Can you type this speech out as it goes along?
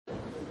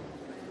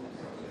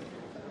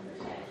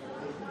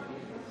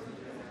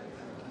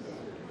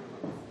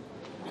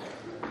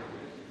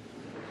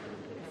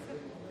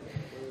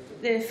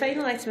The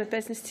final item of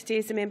business today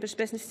is the members'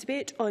 business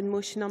debate on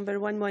motion number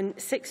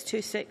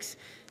 11626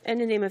 in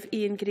the name of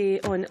Ian Gray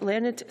on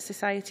Learned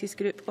Societies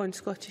Group on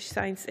Scottish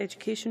Science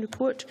Education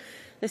Report.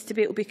 This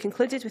debate will be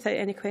concluded without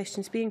any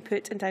questions being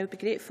put, and I would be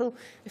grateful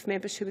if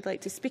members who would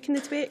like to speak in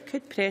the debate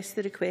could press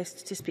the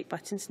request to speak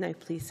buttons now,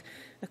 please.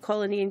 I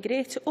call on Ian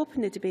Gray to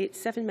open the debate.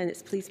 7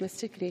 minutes, please,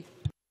 Mr Gray.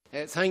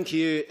 Thank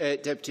you,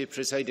 Deputy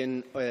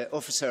Presiding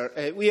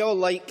Officer. We all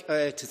like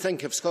to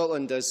think of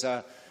Scotland as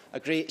a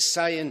great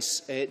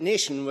science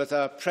nation with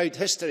a proud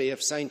history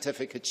of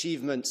scientific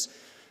achievements,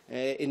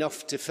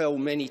 enough to fill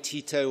many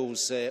tea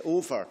towels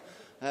over.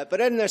 But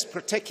in this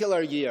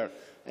particular year,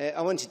 I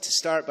wanted to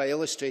start by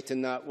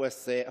illustrating that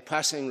with a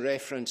passing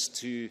reference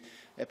to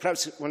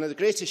perhaps one of the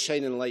greatest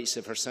shining lights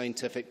of our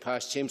scientific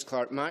past, James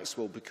Clerk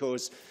Maxwell,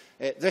 because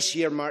this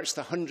year marks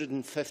the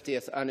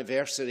 150th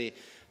anniversary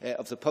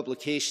of the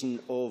publication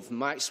of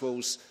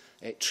Maxwell's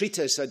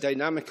treatise, A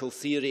Dynamical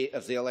Theory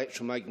of the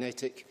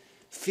Electromagnetic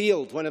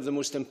Field, one of the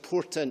most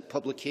important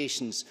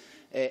publications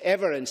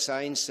ever in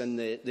science, and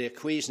the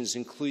equations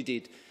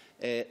included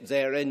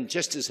therein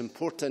just as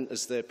important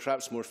as the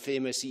perhaps more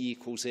famous E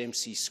equals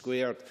mc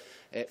squared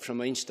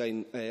from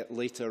Einstein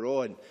later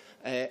on.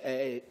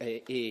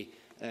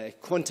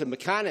 Quantum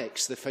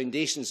mechanics, the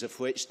foundations of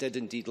which did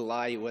indeed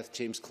lie with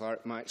James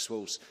Clerk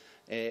Maxwell's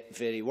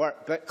very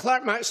work. But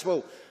Clerk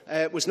Maxwell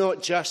was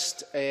not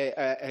just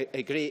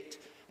a great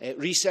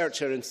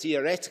researcher and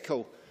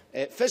theoretical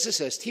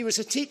physicist. He was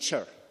a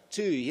teacher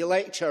too. He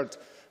lectured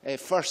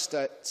first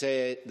at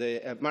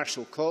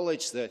Marischal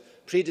College, the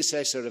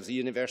predecessor of the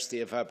University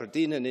of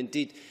Aberdeen, and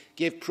indeed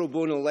gave pro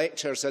bono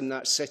lectures in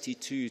that city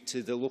too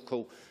to the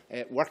local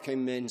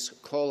Working Men's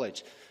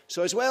College.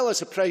 So as well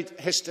as a proud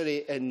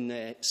history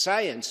in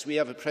science, we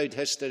have a proud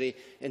history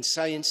in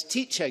science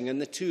teaching, and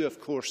the two,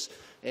 of course,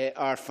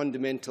 are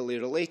fundamentally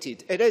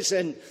related. It is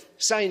in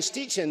science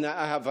teaching that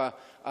I have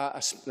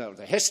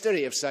the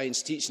history of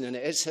science teaching, and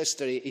it is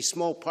history, a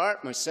small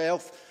part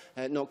myself,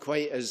 not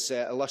quite as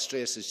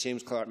illustrious as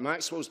James Clerk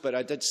Maxwell's, but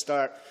I did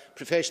start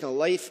professional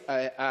life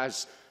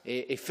as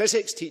a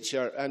physics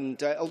teacher,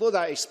 and although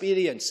that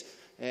experience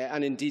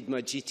and indeed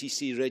my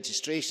GTC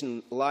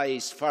registration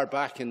lies far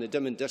back in the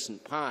dim and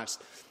distant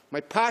past, my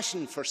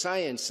passion for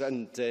science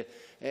and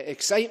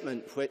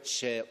excitement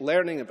which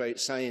learning about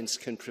science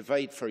can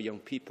provide for young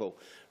people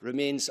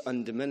remains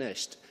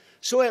undiminished.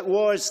 So it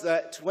was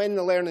that when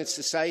the Learned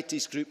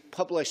Societies Group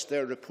published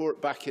their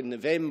report back in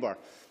November,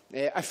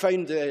 I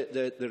found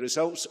the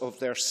results of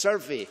their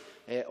survey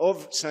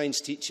of science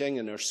teaching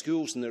in our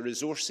schools and the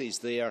resources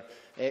there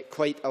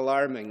quite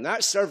alarming.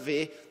 That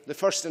survey, the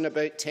first in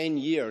about 10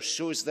 years,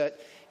 shows that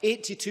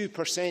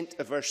 82%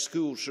 of our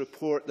schools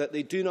report that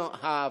they do not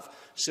have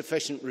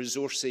sufficient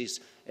resources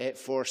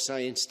for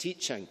science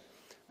teaching.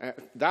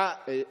 That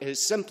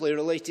is simply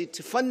related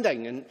to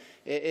funding, and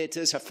it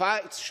is a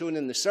fact shown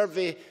in the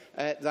survey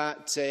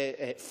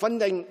that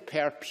funding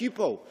per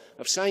pupil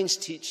of science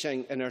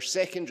teaching in our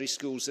secondary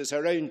schools is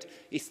around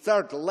a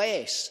third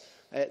less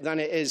than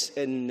it is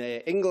in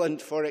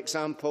England, for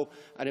example,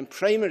 and in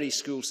primary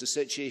schools the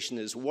situation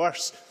is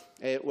worse,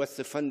 with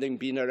the funding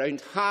being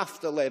around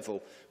half the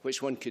level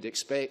which one could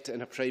expect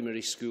in a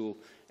primary school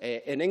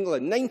in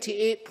England.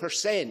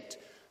 98%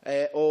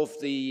 of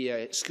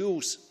the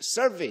schools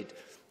surveyed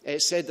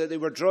said that they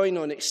were drawing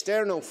on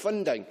external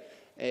funding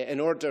in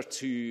order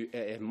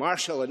to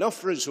marshal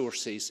enough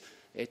resources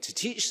to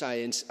teach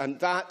science, and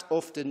that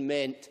often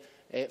meant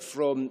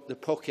from the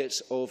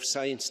pockets of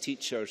science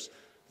teachers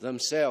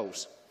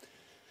themselves.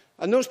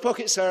 And those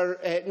pockets are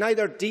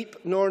neither deep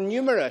nor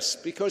numerous,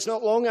 because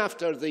not long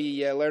after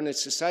the Learned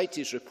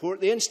Societies report,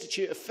 the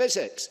Institute of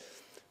Physics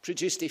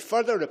produced a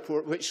further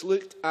report which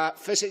looked at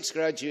physics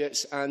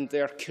graduates and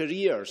their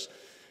careers.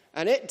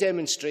 And it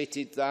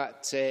demonstrated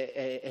that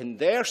in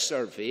their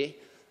survey,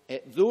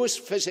 those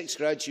physics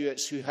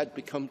graduates who had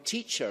become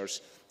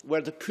teachers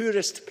were the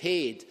poorest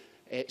paid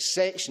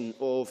section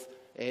of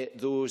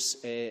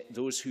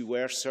those who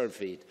were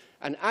surveyed.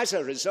 And as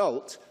a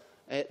result,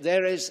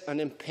 there is an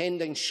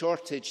impending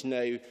shortage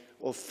now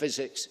of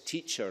physics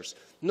teachers,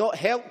 not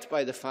helped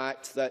by the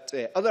fact that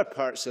other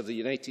parts of the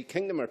United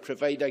Kingdom are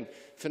providing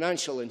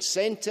financial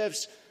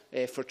incentives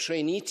for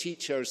trainee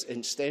teachers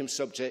in STEM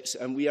subjects,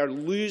 and we are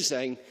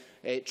losing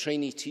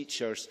trainee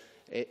teachers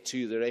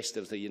to the rest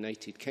of the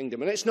United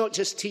Kingdom. And it's not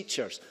just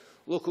teachers.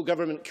 Local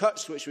government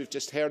cuts, which we've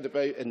just heard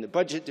about in the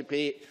budget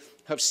debate,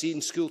 have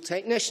seen school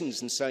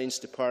technicians and science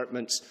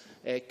departments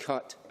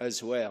cut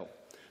as well.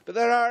 But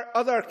there are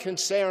other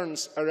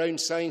concerns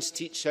around science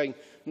teaching,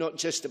 not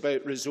just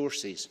about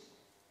resources.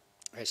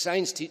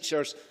 Science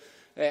teachers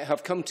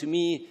have come to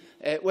me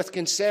with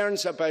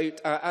concerns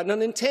about an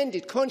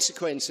unintended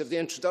consequence of the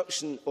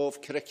introduction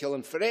of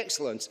Curriculum for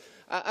Excellence,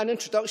 an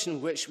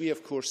introduction which we,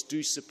 of course,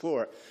 do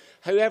support.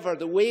 However,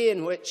 the way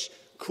in which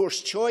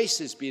course choice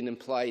is being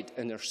applied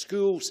in our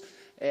schools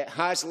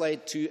has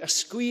led to a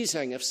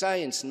squeezing of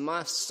science and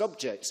maths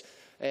subjects,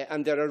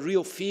 and there are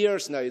real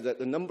fears now that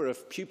the number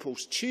of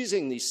pupils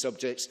choosing these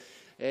subjects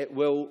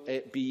will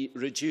be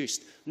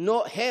reduced,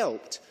 not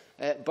helped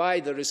by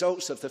the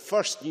results of the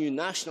first new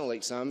national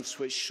exams,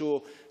 which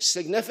show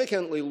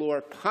significantly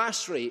lower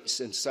pass rates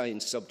in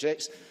science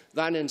subjects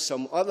than in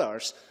some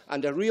others,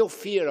 and a real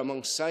fear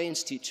among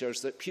science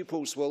teachers that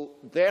pupils will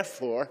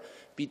therefore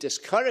be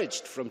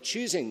discouraged from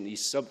choosing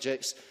these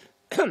subjects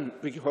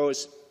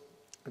because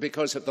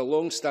of the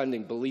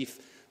long-standing belief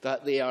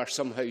that they are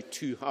somehow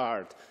too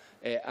hard,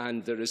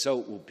 and the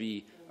result will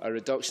be a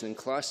reduction in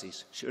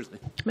classes. Surely.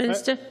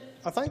 Minister.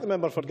 I thank the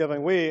member for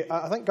giving way.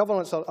 I think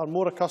governments are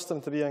more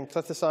accustomed to being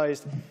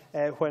criticised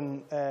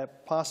when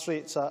pass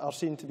rates are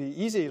seen to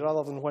be easy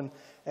rather than when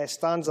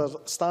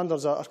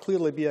standards are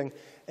clearly being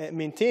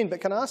maintained.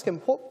 But can I ask him,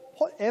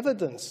 what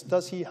evidence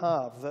does he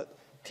have that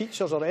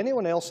teachers or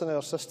anyone else in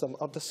our system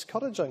are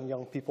discouraging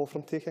young people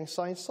from taking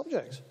science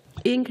subjects?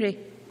 Ian Gray.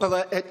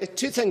 Well,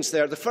 two things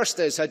there. The first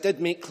is I did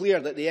make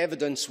clear that the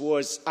evidence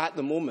was, at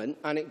the moment,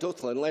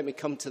 anecdotal, and let me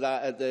come to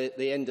that at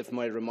the end of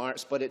my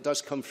remarks, but it does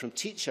come from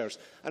teachers.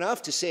 And I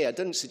have to say, I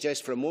didn't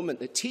suggest for a moment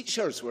that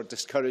teachers were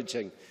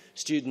discouraging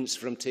students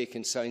from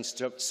taking science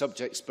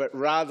subjects, but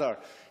rather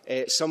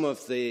some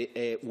of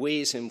the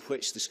ways in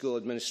which the school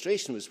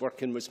administration was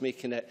working was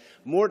making it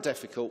more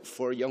difficult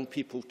for young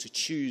people to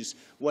choose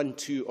 1,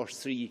 2 or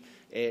 3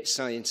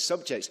 science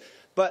subjects.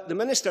 But the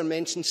Minister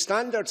mentioned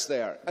standards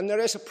there, and there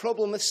is a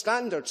problem with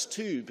standards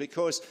too,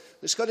 because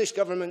the Scottish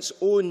Government's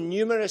own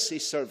numeracy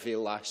survey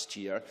last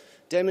year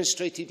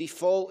demonstrated a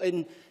fall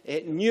in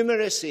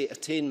numeracy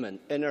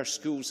attainment in our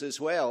schools as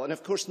well. And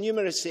of course,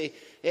 numeracy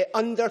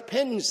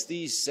underpins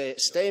these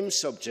STEM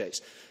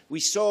subjects.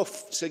 We saw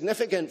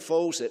significant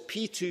falls at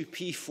P2,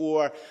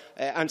 P4,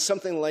 and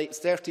something like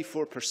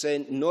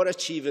 34% not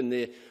achieving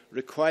the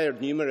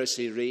required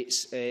numeracy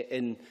rates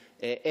in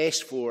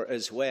S4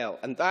 as well.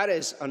 And that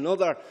is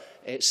another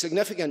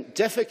significant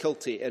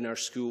difficulty in our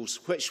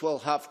schools, which will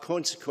have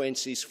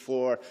consequences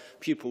for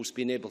pupils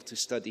being able to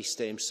study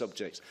STEM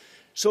subjects.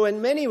 So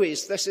in many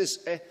ways, this is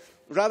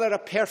rather a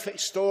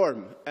perfect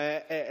storm.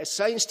 A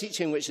science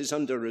teaching which is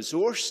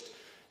under-resourced,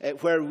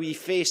 where we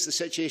face the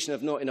situation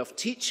of not enough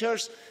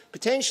teachers,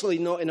 potentially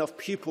not enough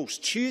pupils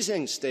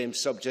choosing STEM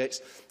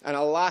subjects, and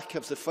a lack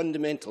of the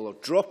fundamental or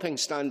dropping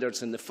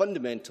standards in the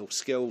fundamental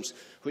skills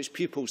which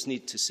pupils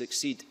need to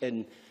succeed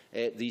in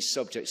these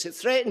subjects. It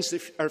threatens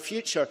our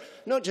future,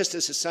 not just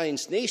as a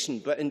science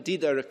nation, but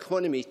indeed our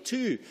economy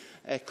too.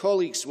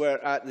 Colleagues were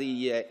at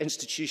the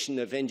Institution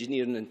of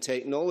Engineering and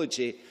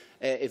Technology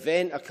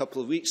event a couple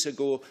of weeks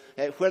ago,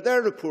 where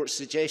their report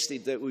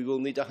suggested that we will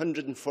need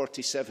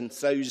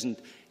 147,000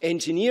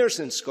 engineers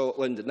in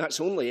Scotland, and that's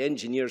only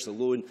engineers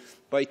alone,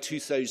 by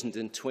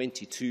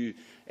 2022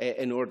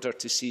 in order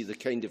to see the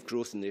kind of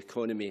growth in the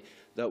economy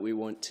that we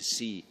want to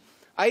see.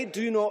 I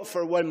do not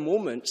for one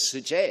moment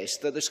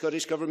suggest that the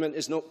Scottish Government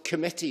is not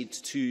committed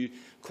to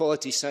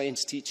quality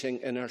science teaching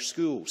in our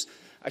schools.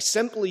 I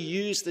simply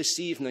use this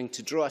evening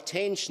to draw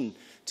attention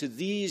to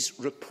these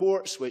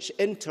reports which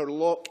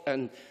interlock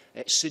and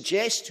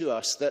suggest to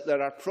us that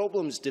there are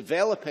problems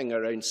developing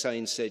around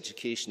science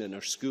education in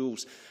our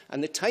schools.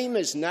 And the time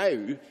is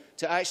now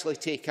to actually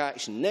take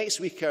action. Next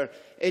week, our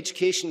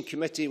Education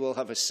Committee will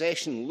have a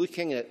session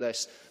looking at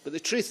this. But the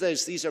truth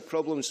is, these are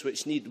problems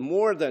which need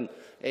more than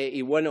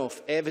a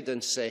one-off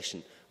evidence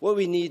session. What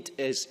we need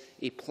is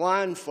a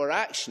plan for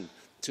action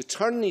to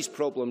turn these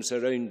problems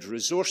around,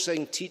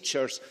 resourcing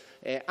teachers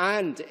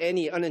and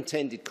any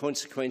unintended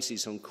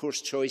consequences on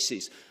course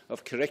choices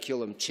of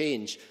curriculum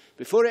change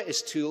before it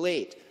is too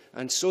late,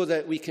 and so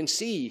that we can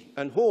see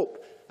and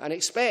hope and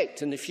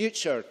expect in the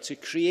future to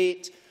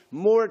create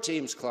more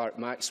James Clerk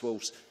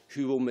Maxwells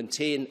who will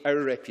maintain our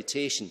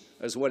reputation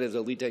as one of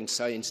the leading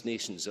science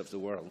nations of the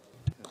world.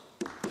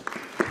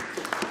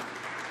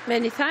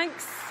 Many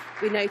thanks.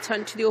 We now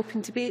turn to the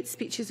open debate.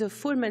 Speeches of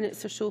 4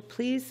 minutes or so,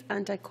 please.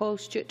 And I call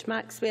Stuart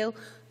Maxwell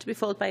to be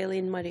followed by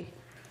Elaine Murray.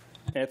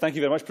 Thank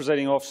you very much,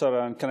 Presiding Officer,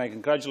 and can I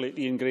congratulate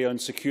Ian Gray on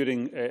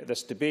securing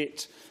this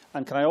debate.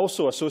 And can I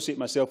also associate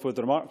myself with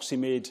the remarks he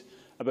made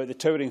about the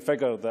towering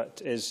figure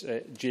that is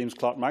James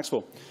Clerk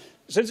Maxwell.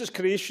 Since its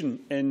creation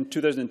in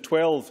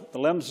 2012, the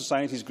Learned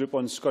Societies Group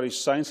on Scottish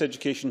Science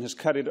Education has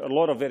carried out a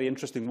lot of very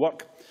interesting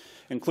work,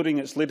 including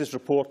its latest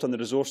report on the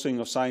resourcing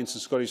of science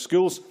in Scottish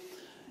schools.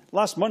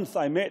 Last month,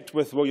 I met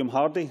with William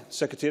Hardy,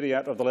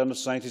 Secretariat of the Learned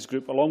Societies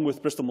Group, along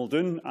with Bristol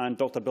Muldoon and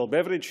Dr Bill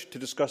Beveridge, to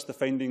discuss the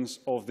findings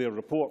of their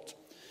report.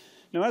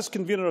 Now, as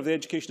convener of the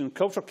Education and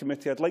Culture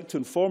Committee, I'd like to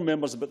inform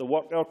members about the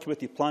work our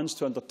committee plans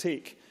to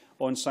undertake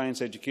on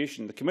science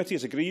education. The committee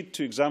has agreed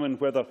to examine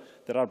whether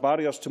there are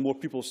barriers to more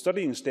people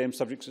studying STEM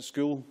subjects at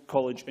school,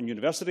 college and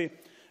university,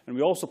 and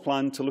we also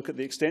plan to look at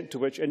the extent to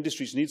which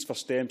industry's needs for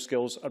STEM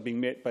skills are being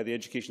met by the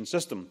education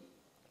system.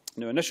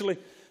 Now, initially,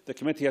 the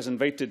committee has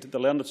invited the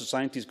Learned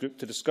Societies Group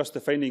to discuss the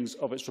findings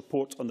of its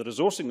report on the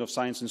resourcing of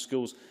science in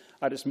schools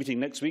at its meeting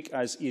next week,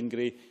 as Ian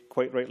Gray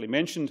quite rightly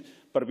mentioned.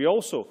 But we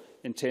also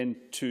intend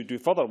to do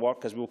further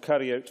work, as we will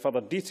carry out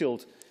further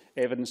detailed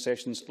evidence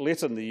sessions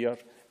later in the year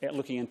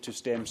looking into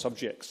STEM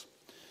subjects.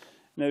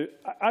 Now,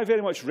 I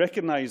very much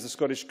recognise the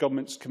Scottish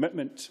Government's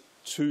commitment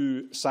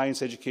to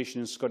science education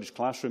in Scottish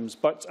classrooms,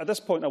 but at this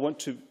point I want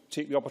to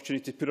take the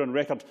opportunity to put on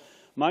record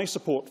my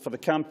support for the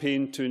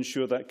campaign to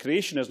ensure that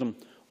creationism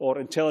or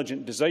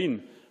intelligent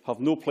design have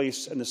no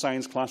place in the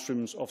science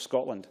classrooms of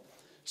Scotland.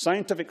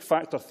 Scientific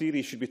fact or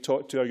theory should be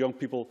taught to our young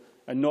people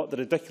and not the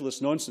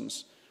ridiculous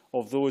nonsense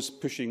of those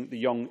pushing the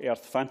young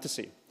earth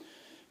fantasy.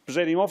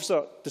 Presiding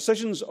Officer,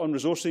 decisions on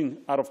resourcing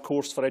are of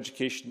course for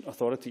education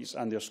authorities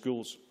and their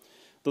schools,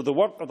 though the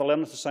work of the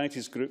Learner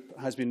Societies Group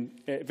has been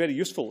very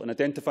useful in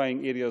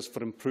identifying areas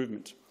for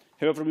improvement.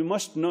 However, we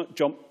must not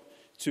jump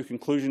to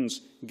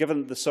conclusions,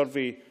 given that the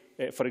survey,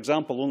 for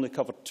example, only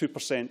covered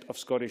 2% of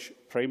Scottish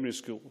primary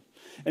schools.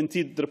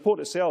 Indeed, the report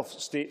itself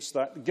states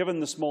that, given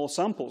the small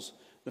samples,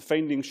 the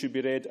findings should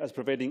be read as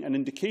providing an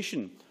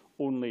indication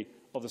only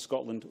of the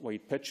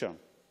Scotland-wide picture.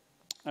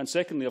 And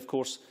secondly, of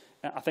course,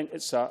 I think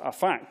it's a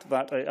fact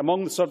that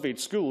among the surveyed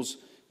schools,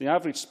 the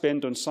average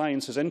spend on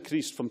science has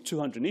increased from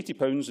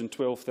 £280 in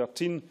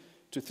 12-13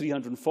 to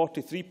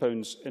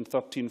 £343 in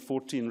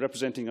 13-14,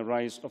 representing a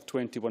rise of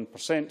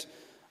 21%.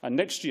 And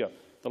next year,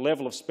 the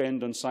level of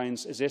spend on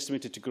science is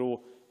estimated to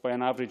grow by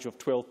an average of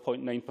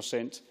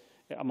 12.9%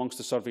 amongst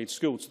the surveyed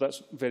schools. So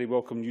that's very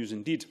welcome news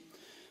indeed.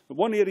 But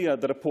one area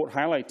the report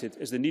highlighted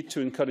is the need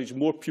to encourage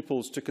more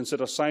pupils to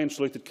consider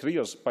science-related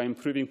careers by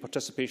improving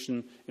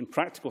participation in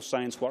practical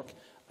science work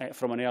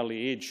from an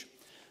early age.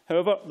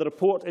 However, the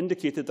report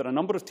indicated that a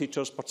number of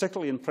teachers,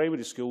 particularly in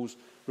primary schools,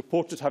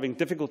 reported having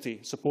difficulty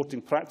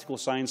supporting practical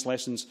science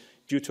lessons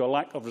due to a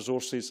lack of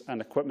resources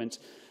and equipment.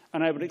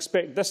 And I would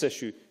expect this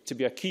issue to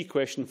be a key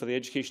question for the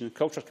Education and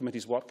Culture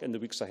Committee's work in the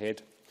weeks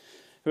ahead.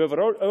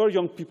 However, our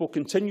young people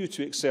continue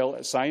to excel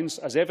at science,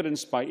 as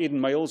evidenced by Aidan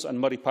Miles and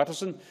Murray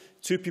Patterson,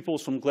 two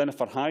pupils from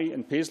Glenaffer High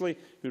in Paisley,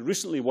 who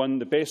recently won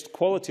the Best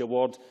Quality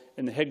Award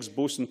in the Higgs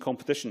Boson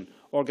competition,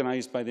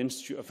 organised by the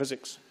Institute of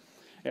Physics.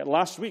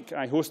 Last week,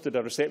 I hosted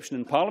a reception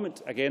in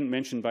Parliament, again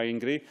mentioned by Ian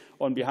Gray,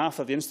 on behalf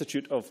of the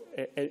Institute of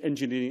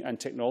Engineering and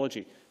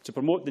Technology, to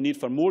promote the need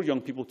for more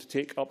young people to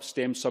take up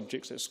STEM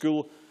subjects at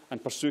school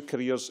and pursue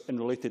careers in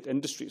related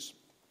industries.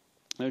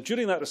 Now,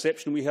 during that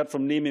reception, we heard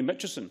from Naomi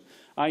Mitchison,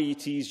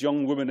 IET's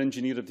Young Woman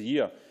Engineer of the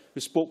Year, who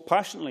spoke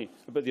passionately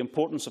about the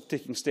importance of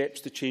taking steps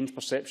to change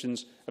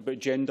perceptions about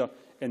gender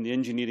in the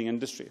engineering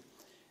industry.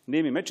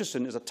 Naomi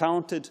Mitchison is a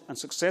talented and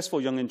successful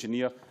young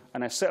engineer,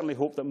 and I certainly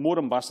hope that more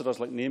ambassadors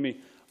like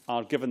Naomi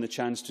are given the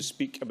chance to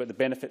speak about the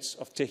benefits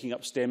of taking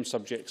up STEM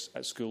subjects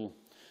at school.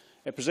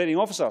 Presiding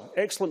Officer,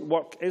 excellent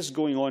work is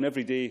going on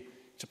every day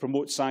to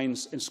promote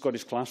science in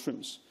Scottish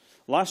classrooms.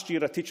 Last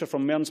year, a teacher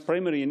from Mearns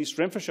Primary in East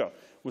Renfrewshire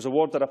was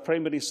awarded a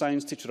Primary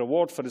Science Teacher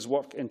Award for his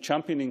work in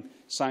championing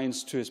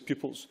science to his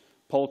pupils.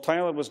 Paul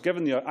Tyler was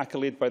given the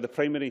accolade by the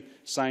Primary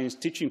Science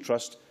Teaching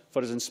Trust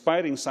for his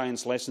inspiring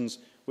science lessons,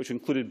 which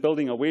included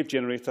building a wave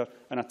generator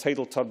and a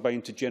tidal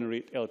turbine to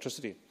generate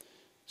electricity.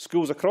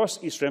 Schools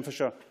across East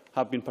Renfrewshire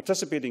have been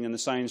participating in the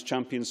Science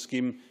Champions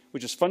scheme,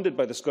 which is funded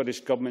by the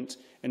Scottish Government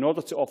in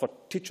order to offer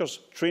teachers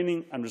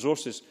training and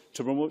resources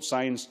to promote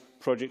science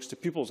projects to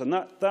pupils. And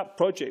that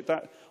project,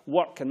 that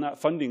work and that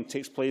funding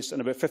takes place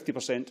in about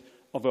 50%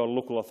 of our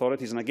local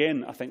authorities. And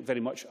again, I think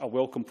very much a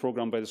welcome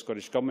programme by the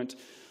Scottish Government.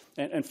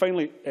 And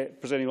finally,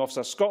 Presiding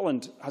Officer,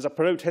 Scotland has a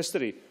proud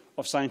history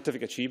of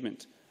scientific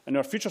achievement, and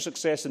our future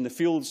success in the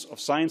fields of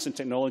science and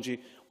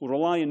technology will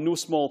rely in no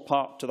small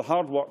part to the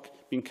hard work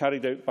being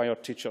carried out by our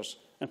teachers,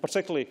 and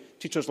particularly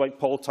teachers like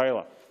Paul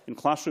Tyler in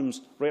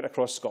classrooms right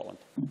across Scotland.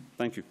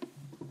 Thank you.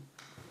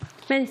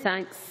 Many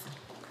thanks.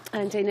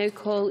 And I now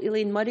call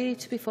Elaine Murray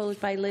to be followed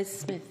by Liz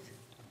Smith.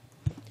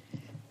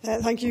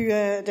 Thank you,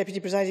 Deputy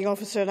Presiding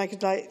Officer. And I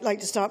could like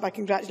to start by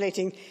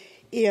congratulating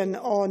Ian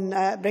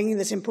on bringing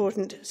this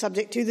important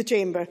subject to the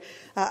Chamber.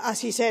 As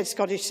he said,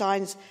 Scottish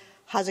science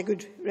has a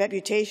good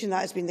reputation.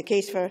 That has been the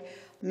case for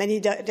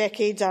many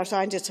decades. Our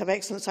scientists have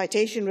excellent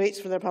citation rates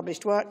for their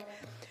published work,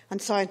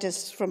 and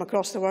scientists from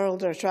across the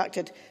world are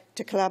attracted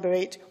to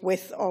collaborate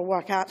with or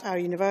work at our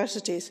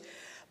universities.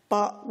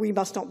 But we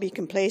must not be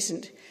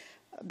complacent,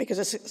 because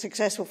a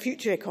successful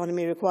future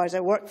economy requires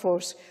a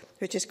workforce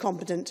which is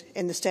competent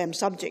in the STEM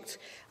subjects,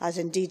 as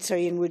indeed Sir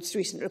Ian Wood's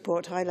recent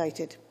report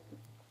highlighted.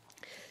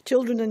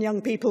 Children and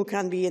young people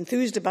can be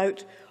enthused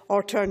about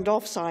or turned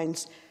off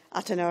science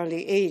at an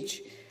early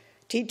age.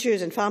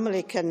 Teachers and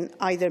family can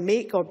either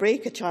make or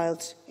break a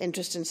child's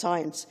interest in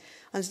science,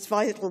 and it's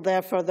vital,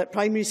 therefore, that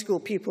primary school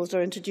pupils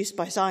are introduced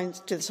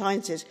to the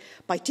sciences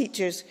by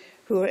teachers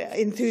who are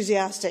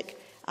enthusiastic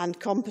and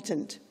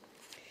competent.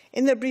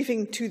 In their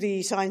briefing to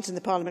the Science in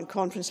the Parliament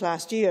conference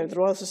last year, the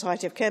Royal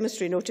Society of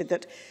Chemistry noted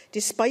that,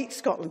 despite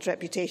Scotland's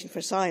reputation for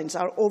science,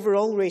 our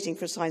overall rating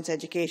for science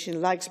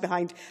education lags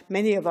behind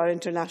many of our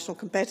international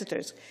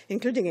competitors,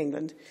 including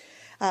England.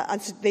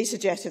 And they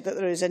suggested that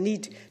there is a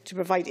need to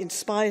provide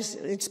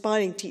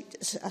inspiring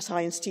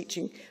science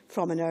teaching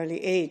from an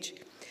early age.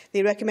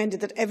 They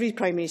recommended that every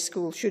primary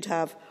school should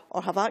have,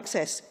 or have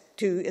access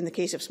to, in the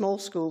case of small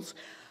schools,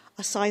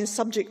 a science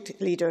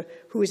subject leader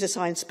who is a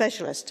science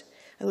specialist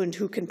and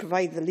who can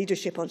provide the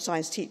leadership on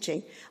science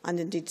teaching and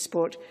indeed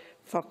support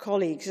for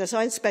colleagues. A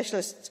science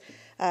specialist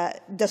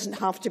doesn't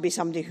have to be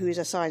somebody who is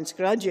a science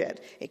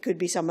graduate. It could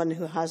be someone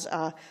who has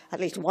at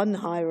least one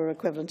higher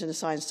equivalent in a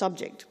science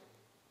subject.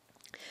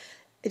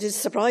 It is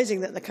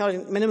surprising that the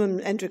current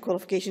minimum entry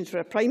qualifications for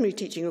a primary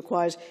teaching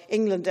requires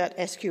England at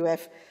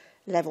SQF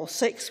level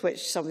 6,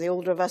 which some of the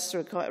older of us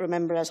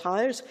remember as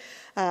hires,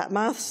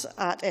 maths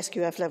at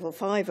SQF level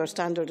 5, or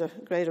standard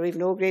grade or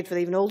even O grade for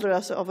the even older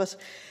of us,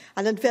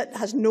 and in fact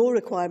has no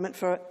requirement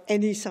for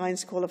any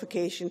science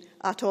qualification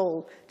at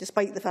all,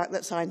 despite the fact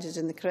that science is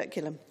in the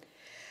curriculum.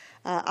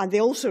 And they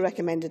also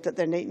recommended that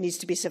there needs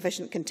to be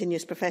sufficient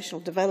continuous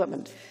professional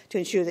development to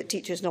ensure that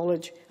teachers'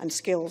 knowledge and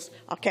skills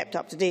are kept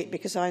up to date,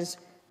 because science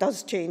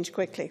does change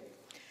quickly.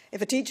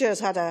 If a teacher has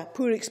had a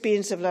poor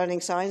experience of learning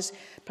science,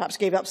 perhaps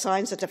gave up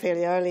science at a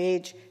fairly early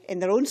age in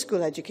their own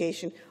school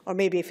education, or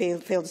maybe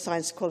failed a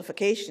science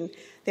qualification,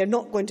 they're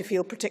not going to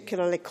feel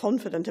particularly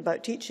confident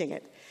about teaching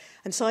it.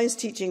 And science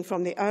teaching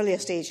from the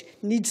earliest age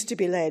needs to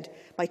be led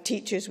by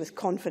teachers with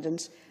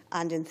confidence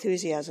and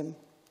enthusiasm.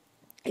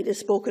 It is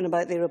spoken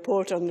about the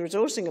report on the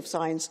resourcing of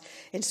science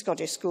in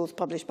Scottish schools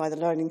published by the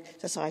Learning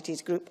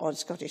Societies Group on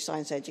Scottish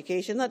Science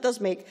Education. That does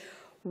make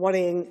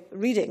worrying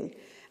reading.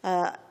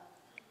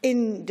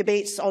 In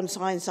debates on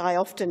science, I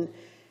often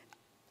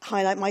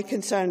highlight my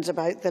concerns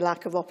about the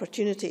lack of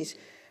opportunities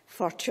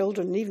for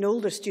children and even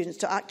older students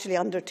to actually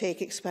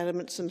undertake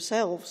experiments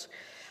themselves.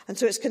 And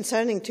so it's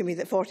concerning to me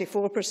that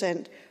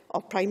 44%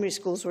 of primary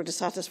schools were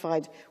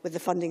dissatisfied with the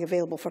funding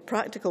available for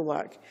practical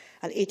work,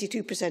 and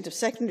 82% of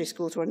secondary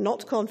schools were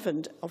not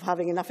confident of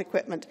having enough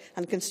equipment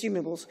and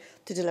consumables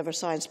to deliver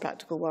science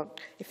practical work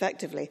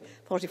effectively.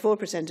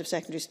 44% of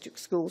secondary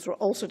schools were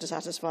also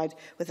dissatisfied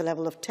with the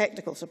level of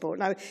technical support.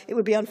 Now, it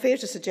would be unfair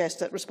to suggest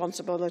that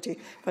responsibility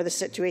for the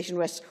situation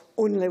rests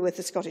only with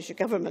the Scottish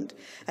Government.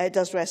 It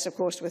does rest, of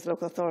course, with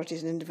local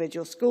authorities and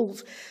individual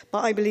schools,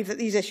 but I believe that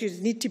these issues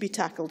need to be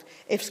tackled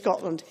if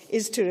Scotland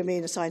is to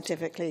remain a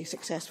scientifically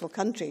successful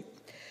country.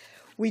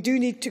 We do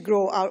need to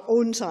grow our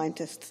own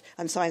scientists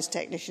and science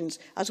technicians,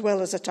 as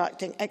well as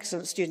attracting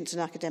excellent students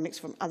and academics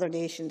from other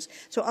nations.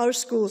 So our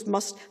schools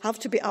must have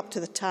to be up to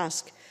the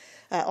task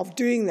of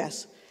doing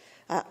this,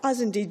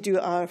 as indeed do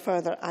our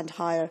further and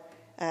higher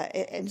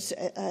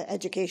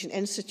education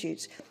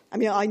institutes. I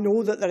mean, I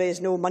know that there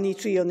is no money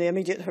tree on the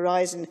immediate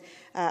horizon,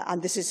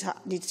 and this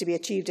needs to be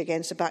achieved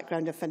against a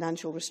background of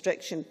financial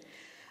restriction.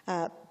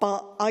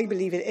 But I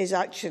believe it is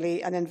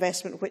actually an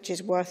investment which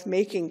is worth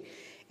making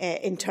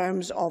in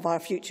terms of our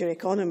future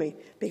economy,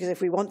 because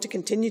if we want to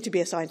continue to be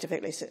a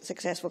scientifically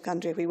successful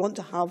country, if we want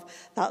to have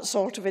that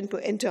sort of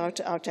input into our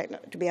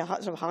to be a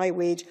sort of high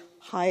wage,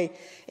 high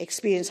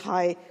experience,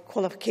 high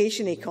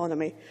qualification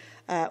economy,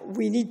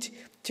 we need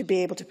to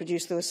be able to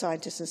produce those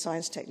scientists and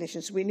science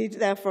technicians. We need,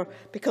 therefore,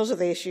 because of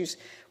the issues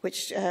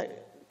which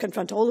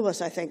confront all of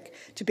us, I think,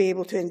 to be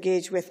able to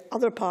engage with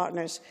other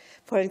partners.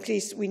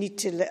 We need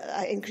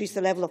to increase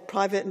the level of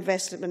private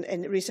investment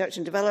in research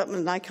and development.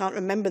 And I can't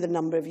remember the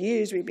number of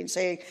years we've been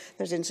saying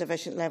there's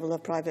insufficient level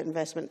of private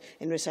investment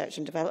in research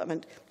and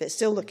development. That's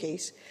still the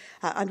case.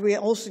 And we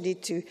also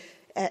need to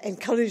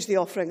encourage the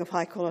offering of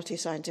high-quality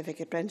scientific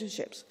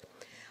apprenticeships.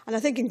 And I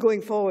think in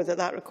going forward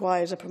that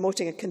requires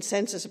promoting a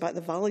consensus about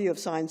the value of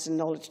science and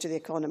knowledge to the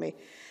economy,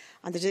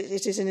 and that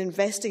it is in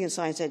investing in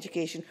science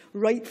education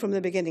right from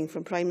the beginning,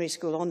 from primary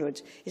school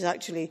onwards, is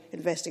actually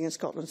investing in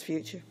Scotland's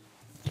future.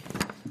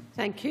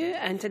 Thank you.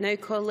 And I now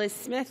call Liz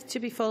Smith, to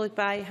be followed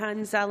by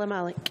Hans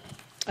Al-Malik.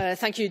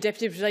 Thank you,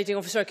 Deputy Presiding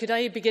Officer. Could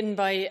I begin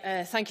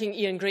by thanking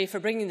Ian Gray for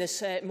bringing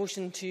this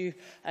motion to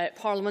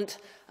Parliament?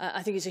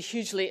 I think it's a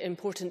hugely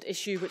important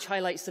issue which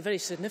highlights the very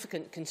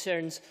significant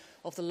concerns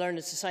of the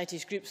learned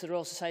societies groups, the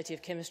Royal Society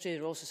of Chemistry,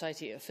 the Royal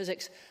Society of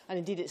Physics, and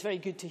indeed it's very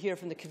good to hear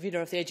from the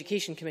convener of the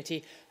Education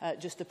Committee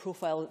just the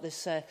profile that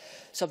this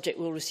subject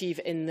will receive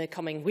in the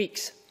coming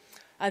weeks.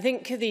 I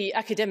think the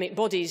academic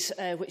bodies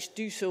which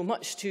do so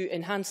much to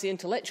enhance the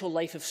intellectual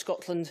life of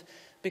Scotland,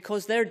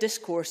 because their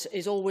discourse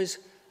is always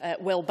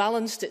well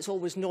balanced, it's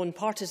always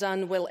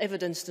non-partisan, well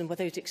evidenced and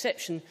without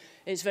exception,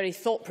 is very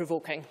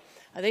thought-provoking.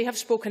 They have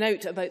spoken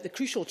out about the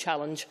crucial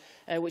challenge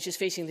which is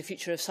facing the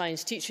future of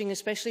science teaching,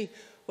 especially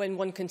when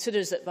one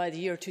considers that by the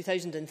year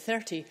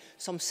 2030,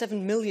 some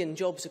 7 million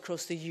jobs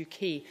across the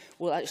UK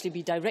will actually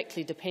be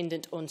directly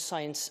dependent on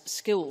science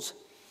skills.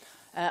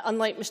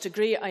 Unlike Mr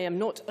Gray, I am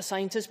not a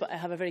scientist, but I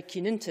have a very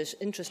keen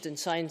interest in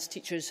science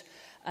teachers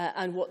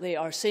and what they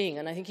are saying.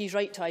 And I think he's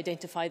right to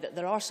identify that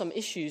there are some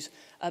issues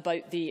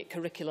about the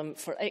curriculum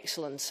for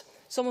excellence.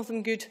 Some of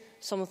them good,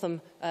 some of them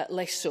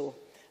less so.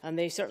 And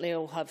they certainly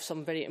all have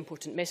some very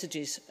important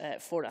messages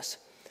for us.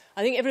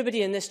 I think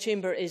everybody in this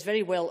chamber is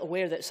very well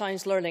aware that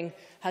science learning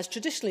has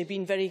traditionally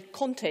been very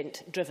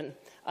content-driven,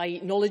 i.e.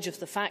 knowledge of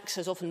the facts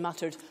has often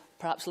mattered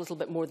perhaps a little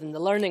bit more than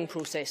the learning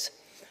process.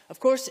 Of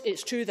course,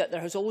 it's true that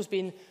there has always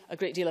been a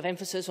great deal of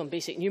emphasis on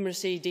basic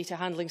numeracy, data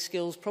handling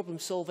skills,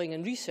 problem-solving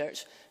and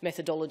research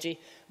methodology,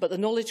 but the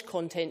knowledge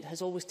content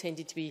has always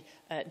tended to be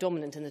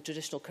dominant in the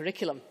traditional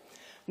curriculum.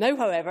 Now,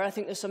 however, I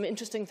think there's some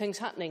interesting things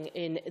happening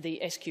in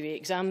the SQA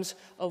exams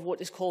of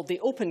what is called the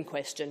open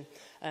question,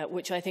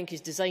 which I think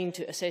is designed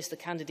to assess the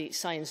candidate's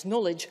science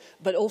knowledge,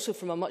 but also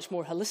from a much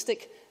more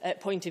holistic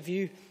point of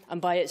view,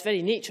 and by its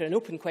very nature an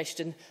open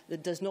question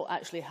that does not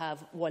actually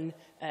have one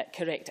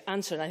correct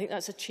answer. And I think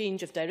that's a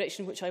change of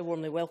direction which I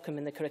warmly welcome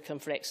in the Curriculum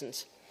for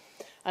Excellence.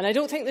 And I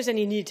don't think there's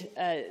any need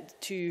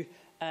to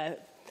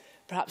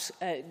perhaps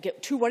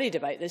get too worried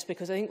about this,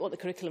 because I think what the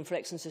Curriculum for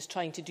Excellence is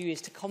trying to do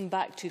is to come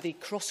back to the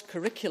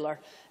cross-curricular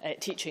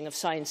teaching of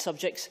science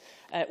subjects,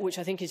 which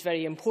I think is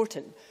very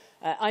important.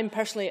 I'm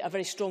personally a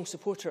very strong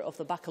supporter of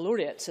the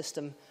baccalaureate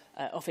system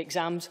of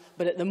exams,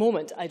 but at the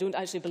moment I don't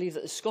actually believe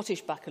that the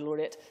Scottish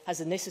baccalaureate has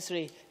the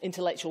necessary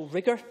intellectual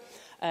rigour,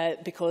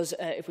 because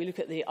if we look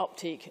at the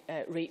uptake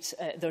rates,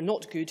 they're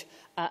not good,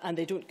 and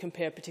they don't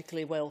compare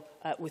particularly well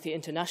with the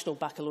international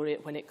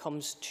baccalaureate when it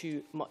comes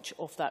to much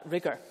of that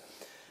rigour.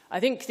 I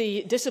think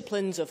the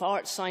disciplines of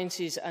arts,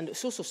 sciences and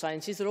social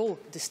sciences are all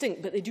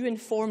distinct, but they do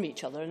inform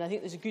each other, and I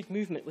think there's a good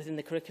movement within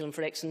the Curriculum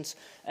for Excellence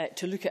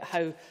to look at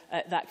how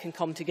that can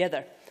come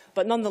together.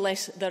 But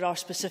nonetheless, there are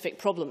specific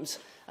problems,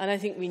 and I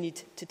think we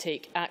need to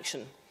take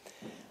action.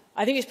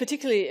 I think it's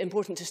particularly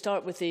important to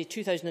start with the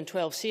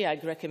 2012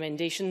 SEAG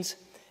recommendations.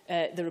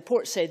 The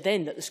report said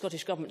then that the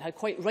Scottish Government had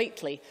quite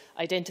rightly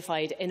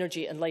identified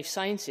energy and life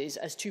sciences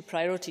as two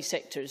priority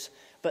sectors,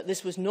 but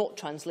this was not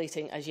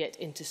translating as yet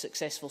into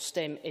successful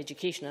STEM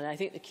education. And I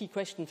think the key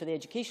question for the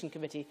Education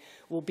Committee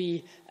will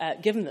be,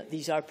 given that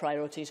these are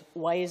priorities,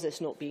 why is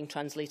this not being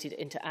translated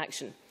into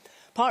action?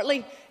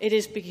 Partly, it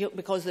is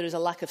because there is a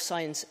lack of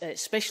science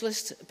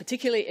specialists,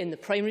 particularly in the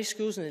primary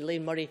schools, and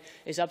Elaine Murray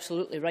is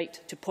absolutely right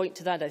to point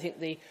to that. I think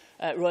the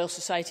Royal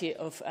Society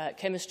of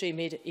Chemistry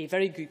made a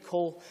very good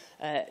call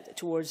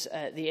towards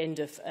the end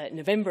of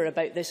November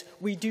about this.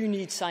 We do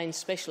need science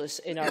specialists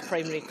in our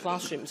primary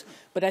classrooms,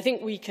 but I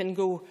think we can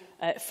go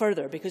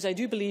further, because I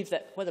do believe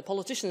that, whether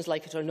politicians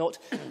like it or not,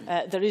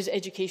 there is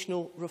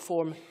educational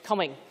reform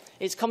coming.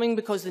 It's coming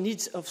because the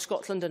needs of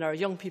Scotland and our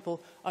young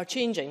people are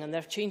changing, and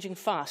they're changing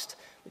fast,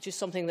 which is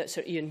something that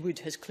Sir Ian Wood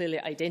has clearly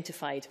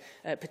identified,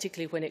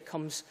 particularly when it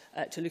comes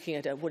to looking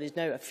at what is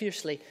now a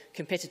fiercely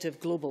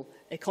competitive global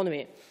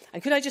economy.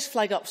 And could I just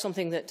flag up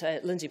something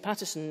that Lindsay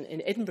Patterson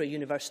in Edinburgh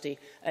University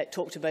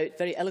talked about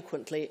very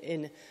eloquently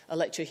in a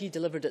lecture he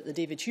delivered at the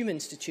David Hume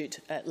Institute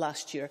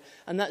last year,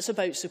 and that's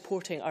about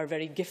supporting our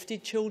very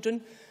gifted children.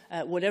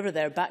 Whatever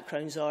their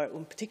backgrounds are,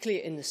 and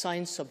particularly in the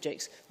science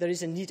subjects, there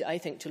is a need, I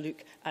think, to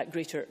look at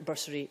greater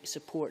bursary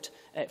support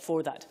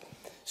for that.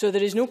 So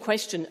there is no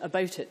question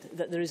about it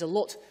that there is a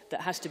lot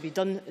that has to be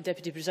done,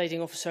 Deputy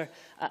Presiding Officer.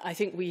 I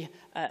think we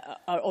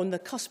are on the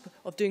cusp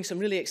of doing some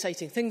really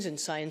exciting things in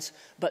science,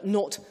 but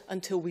not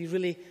until we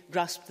really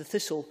grasp the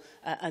thistle,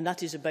 and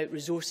that is about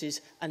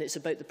resources, and it's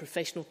about the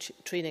professional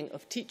training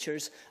of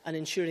teachers and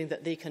ensuring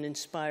that they can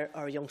inspire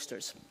our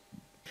youngsters.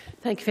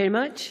 Thank you very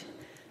much.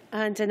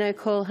 And I now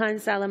call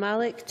Hans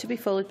Al-Malik to be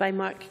followed by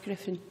Mark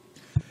Griffin.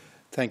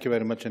 Thank you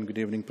very much, and good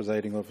evening,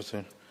 Presiding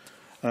Officer.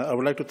 I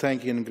would like to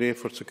thank Ian Gray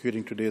for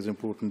securing today's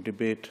important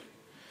debate.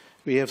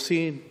 We have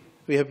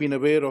been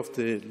aware of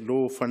the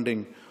low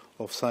funding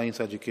of science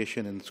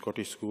education in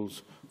Scottish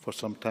schools for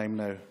some time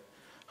now.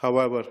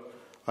 However,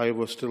 I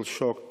was still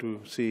shocked to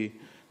see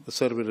the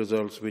survey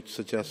results, which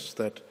suggests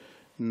that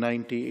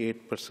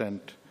 98%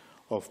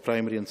 of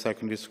primary and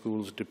secondary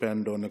schools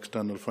depend on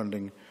external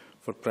funding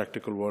for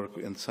practical work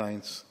in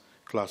science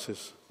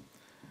classes,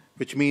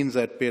 which means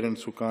that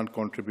parents who can't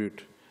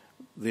contribute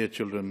their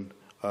children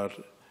are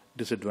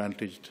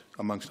disadvantaged,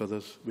 amongst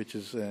others, which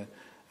is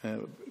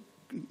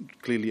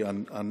clearly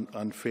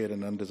unfair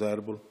and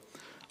undesirable.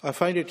 I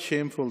find it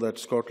shameful that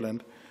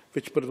Scotland,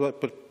 which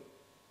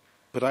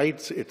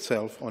prides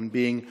itself on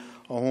being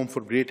a home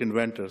for great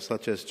inventors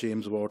such as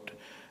James Watt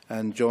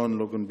and John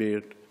Logan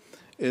Baird,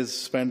 is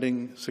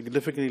spending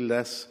significantly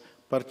less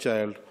per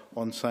child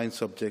on science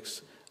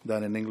subjects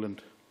than in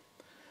England.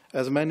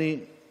 As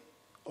many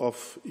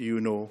of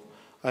you know,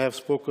 I have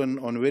spoken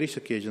on various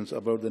occasions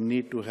about the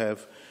need to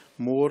have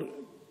more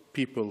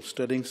people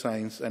studying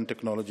science and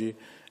technology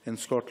in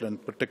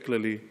Scotland,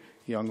 particularly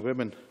young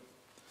women.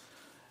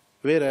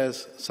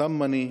 Whereas some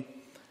money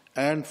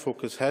and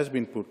focus has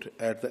been put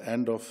at the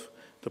end of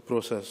the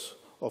process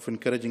of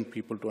encouraging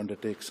people to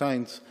undertake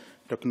science,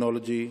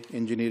 technology,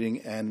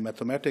 engineering and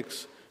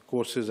mathematics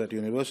courses at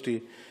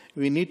university,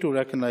 we need to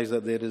recognize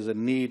that there is a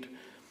need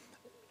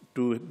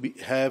to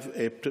have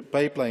a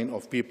pipeline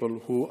of people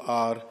who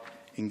are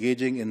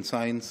engaging in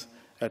science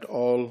at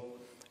all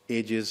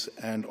ages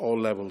and all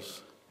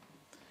levels.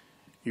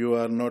 You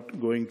are not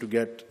going to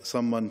get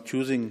someone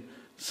choosing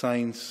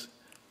science,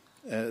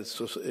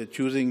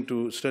 choosing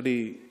to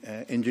study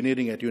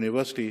engineering at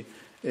university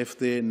if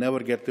they never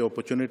get the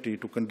opportunity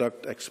to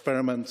conduct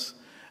experiments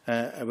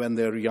when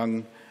they're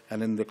young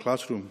and in the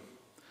classroom.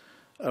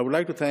 I would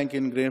like to thank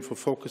Ian Gray for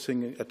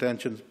focusing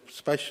attention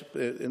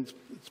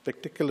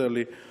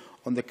particularly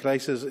on the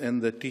crisis in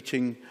the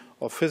teaching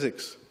of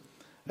physics,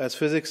 as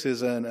physics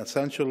is an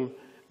essential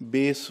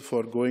base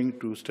for going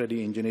to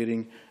study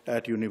engineering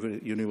at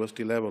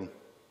university level.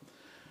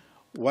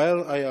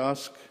 While I've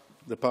asked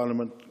the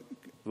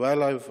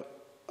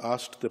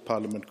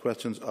Parliament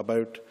questions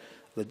about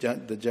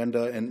the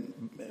gender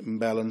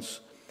imbalance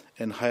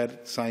in higher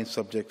science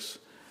subjects,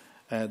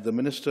 the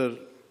Minister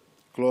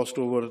glossed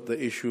over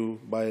the issue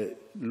by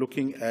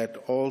looking at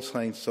all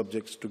science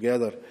subjects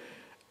together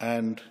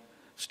and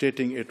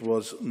stating it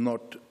was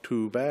not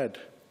too bad.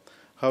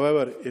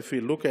 However, if we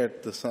look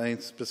at the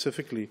science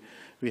specifically,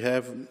 we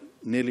have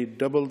nearly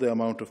double the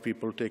amount of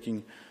people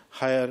taking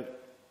higher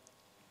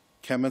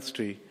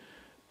chemistry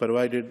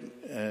provision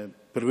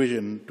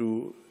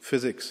to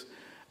physics.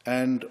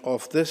 And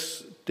of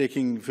this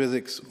taking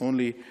physics,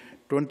 only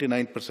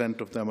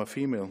 29% of them are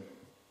female.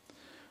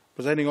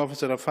 Presiding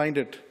Officer, I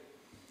find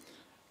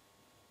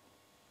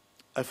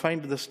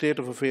the state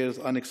of affairs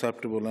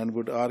unacceptable and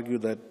would argue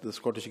that the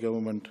Scottish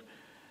Government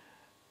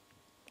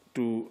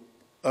to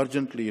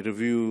urgently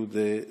review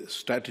the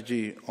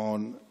strategy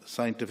on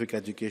scientific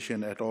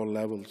education at all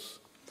levels.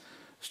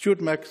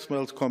 Stuart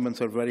Maxwell's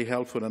comments are very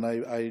helpful, and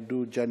I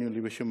do genuinely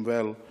wish him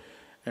well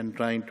in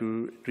trying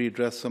to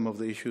redress some of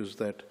the issues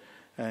that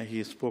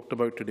he spoke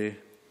about today.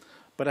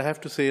 But I have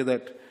to say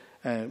that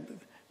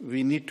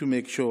we need to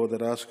make sure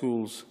that our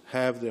schools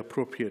have the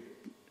appropriate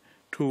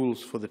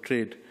tools for the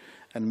trade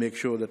and make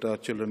sure that our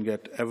children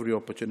get every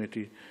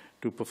opportunity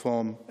to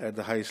perform at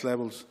the highest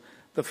levels.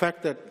 The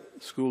fact that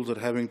schools are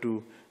having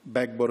to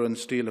beg, borrow and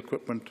steal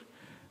equipment,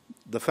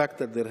 the fact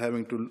that they're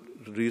having to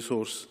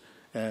resource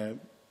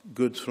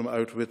goods from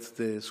out with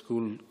the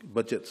school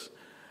budgets,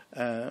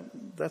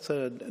 that's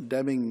a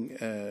damning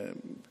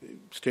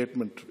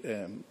statement.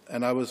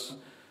 And I was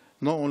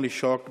not only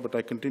shocked, but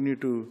I continue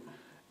to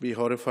be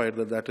horrified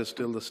that that is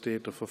still the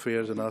state of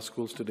affairs in our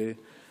schools today.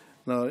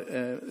 Now,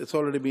 it's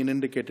already been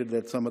indicated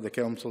that some of the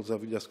councils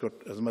have just got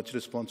as much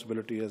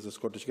responsibility as the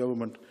Scottish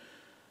Government,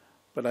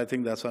 but I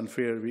think that's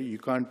unfair. You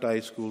can't tie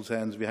schools'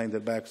 hands behind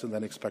their backs and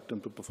then expect them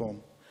to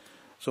perform.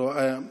 So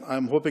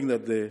I'm hoping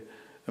that the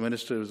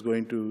Minister is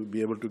going to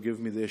be able to give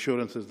me the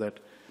assurances that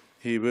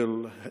he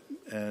will,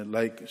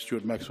 like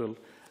Stuart Maxwell,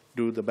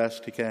 do the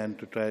best he can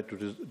to try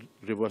to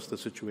reverse the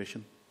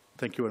situation.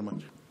 Thank you very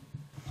much.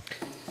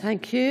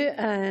 Thank you.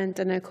 And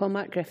I now call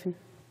Mark Griffin.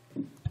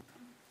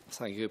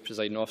 Thank you,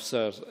 Presiding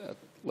Officer. I'd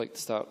like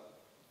to start,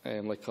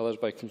 like others,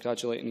 by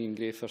congratulating Ian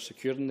Gray for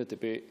securing the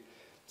debate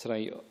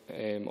tonight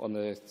on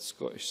the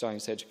Scottish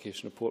Science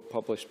Education Report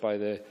published by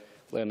the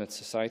Learned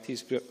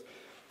Societies Group.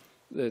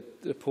 The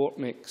report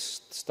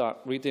makes stark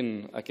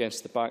reading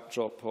against the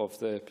backdrop of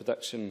the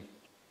prediction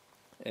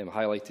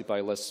highlighted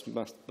by Liz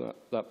Smith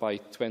that by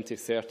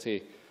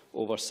 2030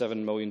 over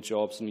 7 million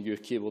jobs in the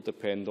UK will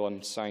depend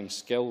on science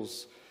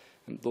skills.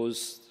 And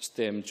those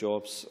STEM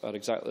jobs are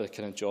exactly the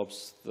kind of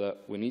jobs that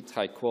we need,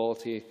 high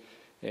quality,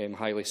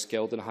 highly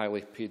skilled and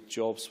highly paid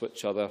jobs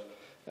which other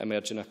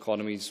emerging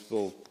economies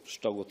will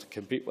struggle to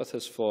compete with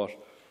us for.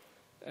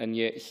 And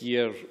yet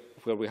here,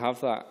 where we have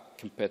that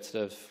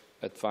competitive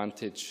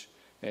advantage,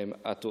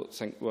 I don't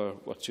think we're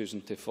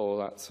choosing to follow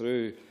that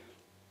through.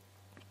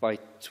 By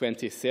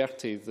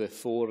 2030, the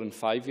 4- and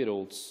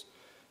 5-year-olds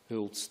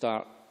who will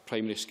start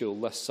primary school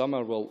this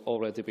summer will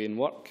already be in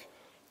work,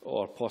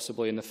 or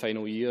possibly in the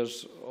final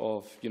years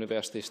of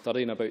university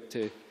study and about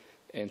to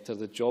enter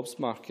the jobs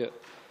market.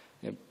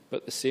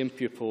 But the same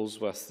pupils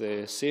with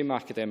the same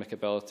academic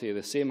ability,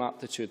 the same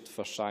aptitude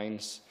for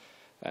science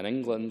in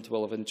England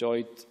will have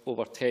enjoyed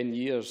over 10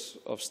 years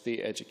of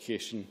state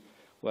education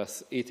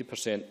with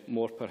 80%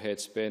 more per head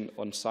spent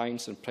on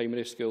science in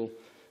primary school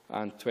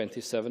and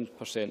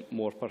 27%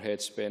 more per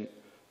head spent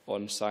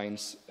on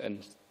science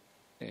in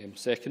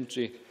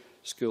secondary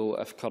school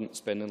if current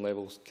spending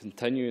levels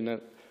continue.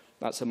 And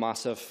that's a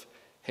massive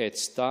head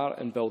start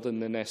in building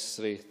the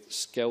necessary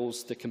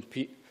skills to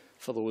compete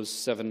for those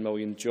 7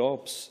 million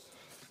jobs.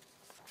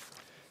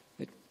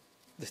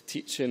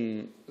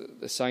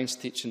 The science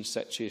teaching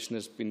situation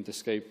has been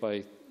described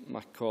by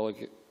my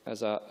colleague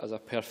as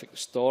a perfect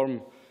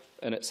storm,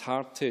 and it's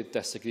hard to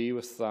disagree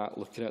with that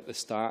looking at the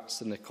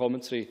stats and the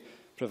commentary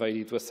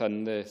provided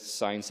within the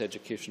science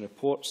education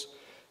reports.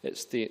 It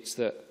states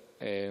that,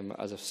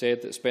 as I've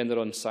said, that spending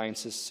on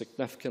science is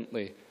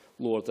significantly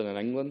lower than in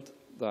England,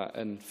 that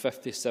in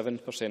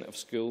 57% of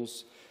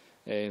schools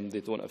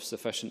they don't have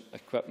sufficient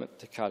equipment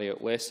to carry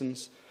out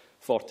lessons.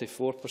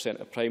 44%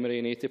 of primary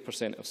and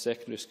 80% of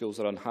secondary schools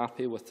are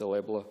unhappy with the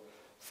level of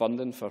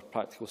funding for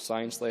practical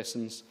science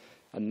lessons,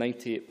 and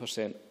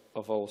 98%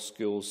 of all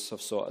schools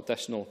have sought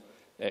additional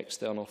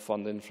external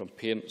funding from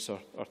parents or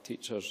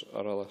teachers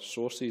or other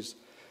sources.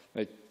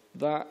 Now,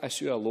 that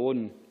issue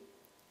alone,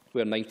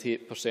 where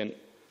 98%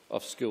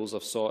 of schools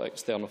have sought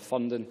external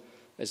funding,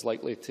 is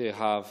likely to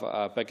have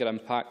a bigger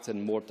impact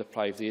in more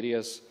deprived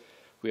areas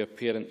where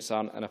parents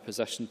aren't in a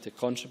position to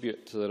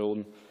contribute to their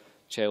own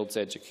child's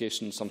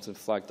education, something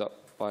flagged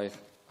up by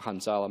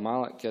Hanzala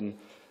Malik. And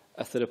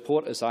if the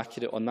report is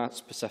accurate on that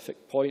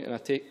specific point, and I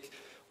take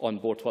on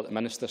board what the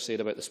Minister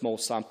said about the small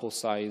sample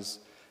size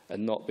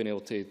and not being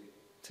able to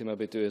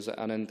maybe do as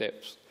an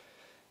in-depth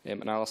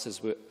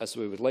analysis as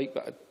we would like,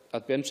 but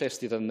I'd be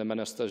interested in the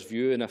Minister's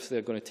view and if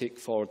they're going to take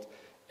forward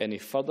any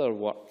further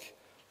work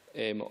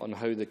on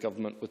how the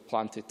government would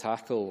plan to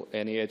tackle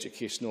any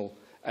educational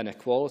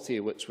inequality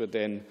which would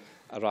then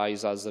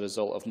arise as a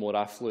result of more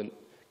affluent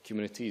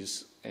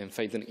communities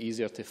finding it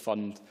easier to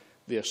fund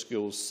their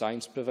schools'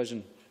 science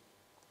provision.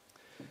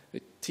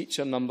 The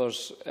teacher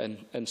numbers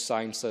in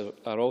science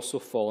are also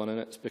falling, and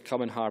it's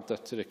becoming harder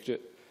to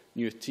recruit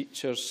new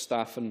teachers.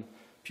 Staff and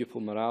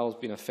pupil morale has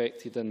been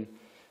affected, and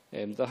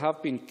there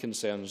have been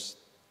concerns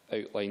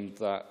outlined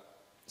that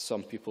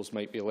some pupils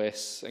might be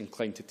less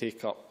inclined to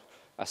take up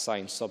a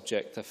science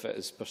subject if it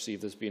is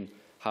perceived as being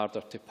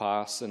harder to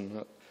pass,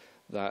 and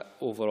that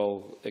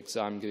overall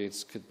exam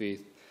grades could be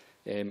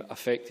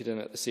affected.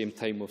 And at the same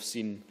time, we've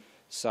seen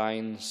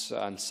science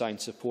and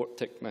science support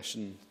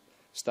technician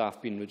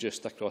staff being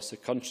reduced across the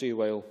country,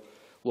 while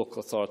local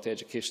authority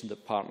education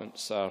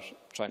departments are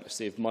trying to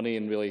save money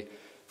and really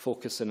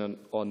focusing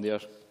on their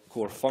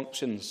core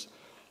functions.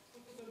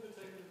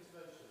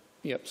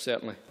 Yep,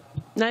 certainly.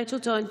 Nigel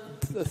John.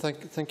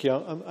 Thank you.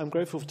 I'm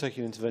grateful for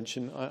taking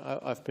intervention.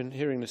 I've been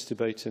hearing this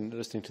debate and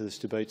listening to this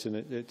debate, and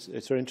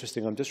it's very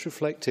interesting. I'm just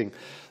reflecting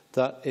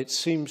that it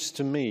seems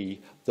to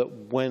me that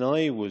when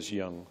I was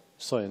young,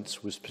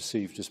 science was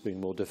perceived as being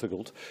more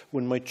difficult.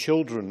 When my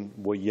children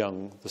were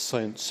young, the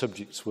science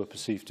subjects were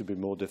perceived to be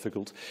more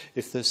difficult.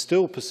 If they're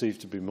still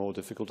perceived to be more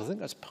difficult, I think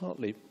that's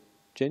partly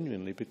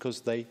genuinely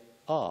because they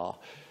are.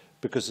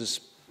 Because, as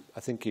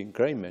I think Ian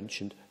Gray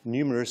mentioned,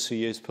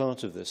 numeracy is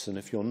part of this, and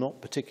if you're not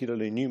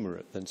particularly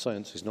numerate, then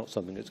science is not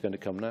something that's going to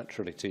come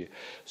naturally to you.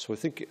 So I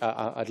think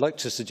I'd like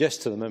to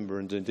suggest to the member,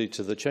 and indeed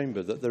to the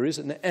Chamber, that there is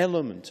an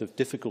element of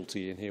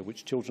difficulty in here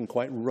which children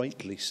quite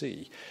rightly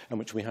see, and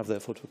which we have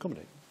therefore to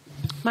accommodate.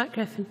 Mark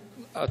Griffin.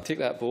 I take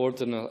that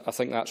board, and I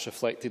think that's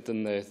reflected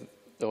in the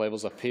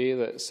levels of pay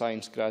that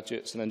science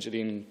graduates and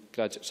engineering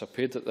graduates are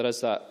paid, that there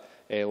is that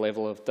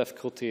level of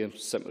difficulty, and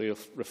simply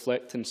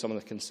reflecting some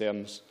of the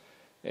concerns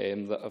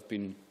that have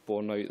been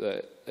borne out,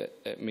 that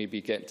it may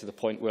be getting to the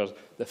point where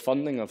the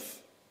funding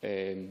of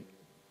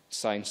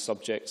science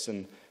subjects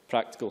and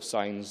practical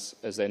science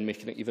is then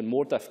making it even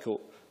more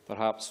difficult,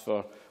 perhaps,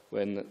 for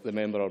when the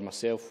member or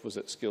myself was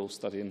at school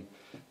studying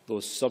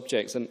those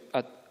subjects. And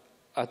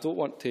I don't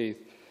want to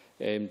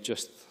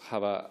just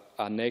have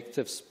a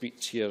negative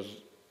speech here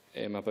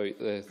about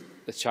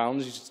the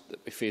challenges that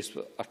we face,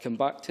 but I come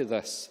back to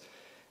this,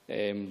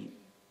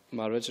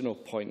 my original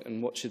point,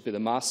 and what should be the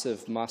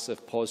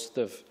massive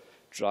positive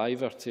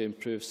driver to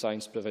improve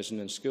science provision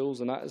in schools,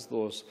 and that is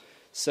those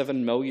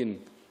 7 million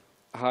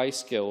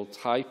high-skilled,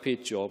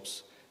 high-paid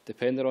jobs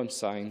dependent on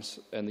science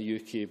in the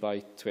UK by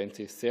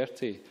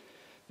 2030.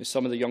 Now,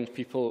 some of the young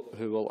people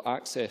who will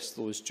access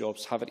those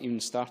jobs haven't even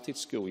started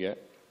school yet.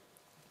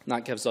 And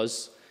that gives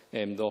us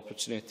the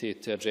opportunity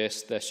to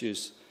address the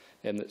issues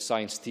that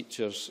science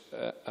teachers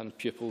and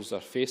pupils are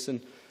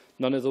facing.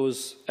 None of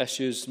those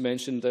issues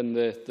mentioned in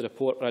the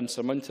report are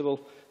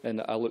insurmountable,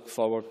 and I look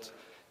forward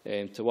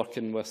to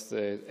working with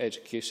the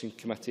Education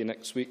Committee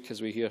next week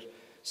as we hear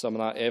some of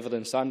that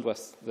evidence, and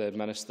with the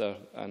Minister,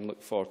 and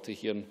look forward to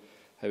hearing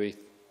how he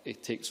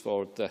takes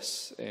forward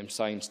this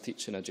science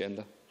teaching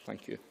agenda.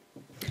 Thank you.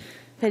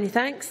 Many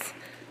thanks.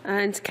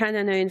 And can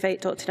I now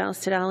invite Dr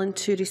Alistair Allen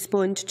to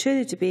respond to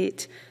the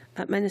debate?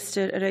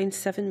 Minister, around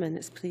 7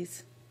 minutes,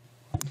 please.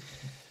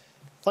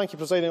 Thank you,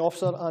 Presiding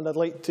Officer, and I'd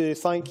like to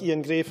thank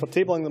Ian Gray for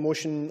tabling the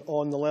motion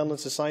on the Learning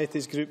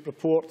Societies Group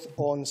report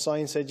on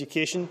science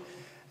education.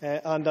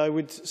 And I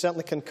would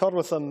certainly concur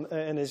with him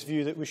in his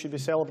view that we should be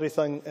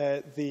celebrating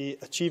the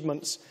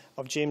achievements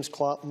of James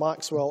Clerk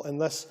Maxwell in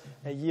this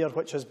year,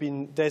 which has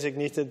been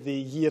designated the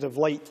Year of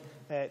Light,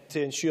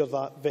 to ensure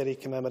that very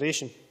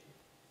commemoration.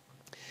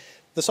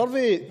 The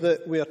survey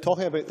that we are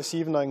talking about this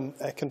evening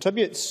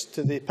contributes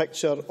to the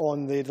picture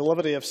on the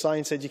delivery of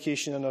science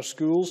education in our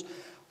schools,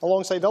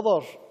 alongside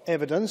other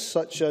evidence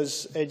such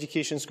as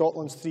Education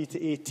Scotland's 3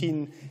 to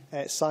 18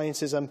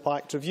 Sciences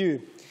Impact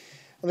Review.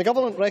 And the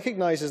Government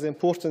recognises the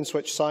importance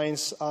which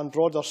science and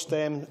broader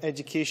STEM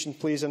education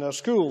plays in our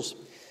schools.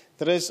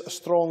 There is a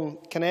strong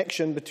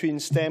connection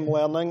between STEM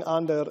learning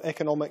and our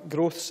economic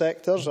growth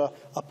sectors, a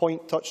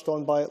point touched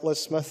on by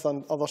Liz Smith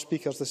and other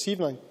speakers this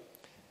evening.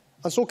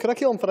 And so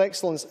Curriculum for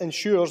Excellence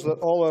ensures that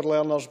all our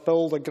learners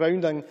build a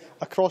grounding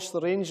across the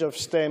range of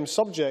STEM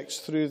subjects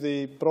through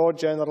the broad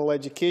general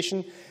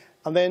education,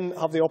 and then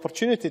have the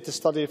opportunity to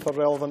study for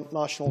relevant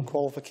national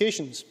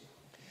qualifications.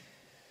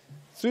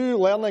 Through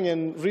learning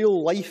in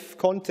real-life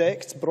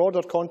context,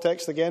 broader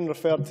context again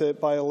referred to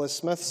by Liz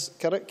Smith's,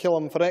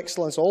 Curriculum for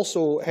Excellence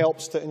also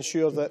helps to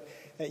ensure that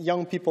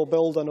young people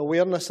build an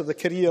awareness of the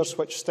careers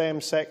which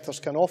STEM sectors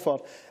can offer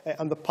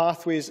and the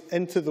pathways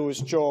into those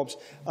jobs.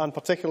 And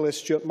particularly, as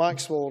Stuart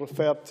Maxwell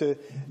referred to,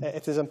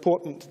 it is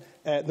important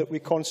that we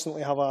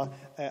constantly have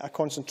a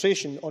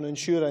concentration on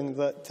ensuring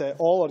that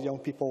all our young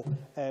people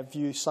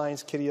view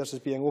science careers as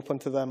being open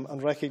to them,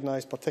 and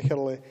recognise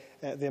particularly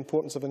the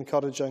importance of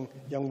encouraging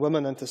young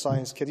women into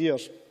science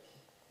careers.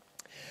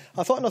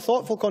 I thought in a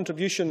thoughtful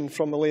contribution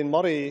from Elaine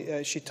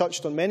Murray, she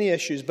touched on many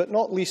issues, but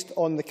not least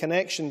on the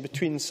connection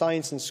between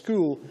science and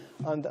school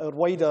and our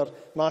wider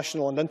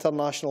national and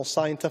international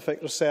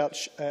scientific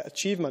research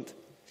achievement.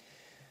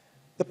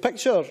 The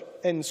picture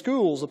in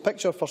schools, the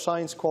picture for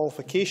science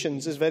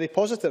qualifications, is very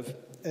positive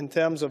in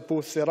terms of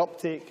both their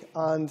uptake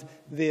and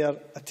their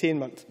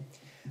attainment.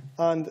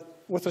 And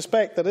with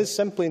respect, there is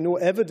simply no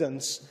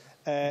evidence,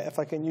 if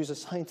I can use a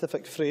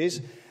scientific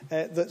phrase,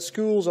 that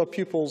schools or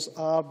pupils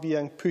are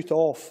being put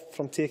off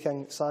from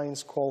taking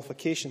science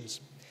qualifications.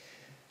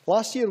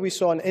 Last year, we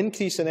saw an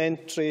increase in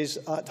entries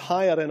at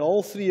higher in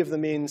all three of the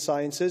main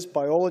sciences,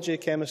 biology,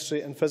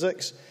 chemistry and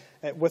physics,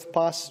 with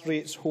pass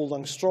rates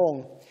holding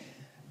strong.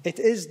 It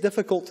is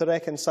difficult to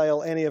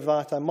reconcile any of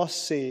that, I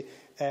must say,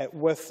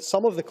 with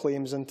some of the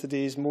claims in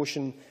today's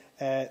motion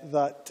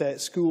that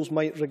schools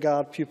might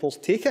regard pupils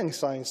taking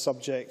science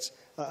subjects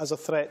as a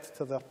threat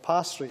to their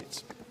pass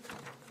rates.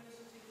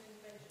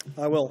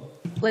 I will.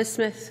 Liz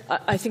Smith.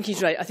 I think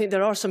he's right. I think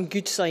there are some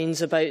good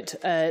signs about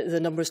the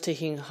numbers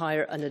taking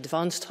higher and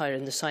advanced higher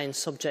in the science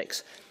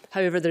subjects.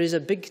 However, there is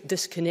a big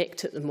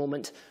disconnect at the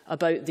moment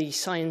about the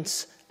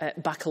science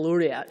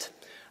baccalaureate,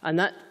 and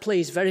that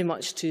plays very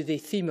much to the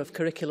theme of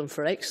curriculum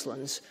for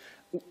excellence.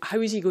 How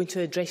is he going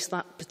to address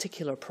that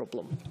particular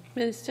problem?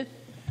 Minister.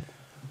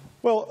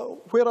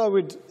 Well, where I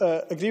would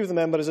agree with the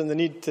member is in the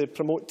need to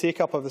promote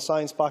take-up of the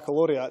Science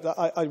Baccalaureate.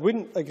 I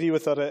wouldn't agree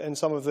with her in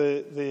some of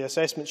the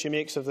assessments she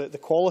makes of the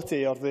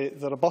quality or the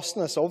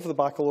robustness of the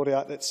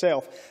Baccalaureate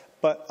itself.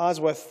 But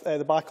as with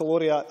the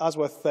Baccalaureate, as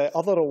with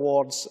other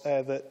awards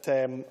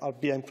that are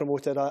being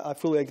promoted, I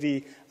fully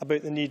agree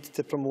about the need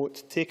to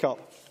promote take-up.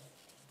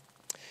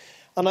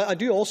 And I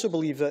do also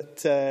believe that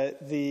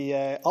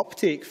the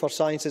uptake for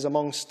sciences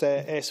amongst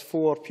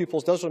S4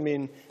 pupils does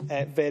remain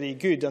very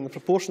good, and the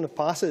proportion of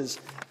passes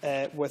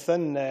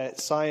within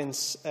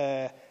science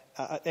at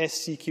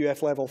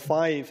SCQF level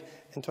 5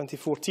 in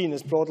 2014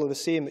 is broadly the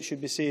same, it should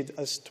be said,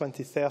 as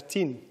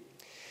 2013.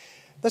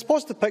 This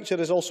positive picture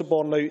is also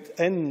borne out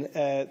in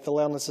the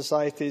Learning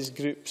Societies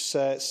Group's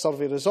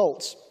survey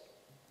results.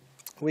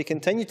 We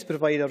continue to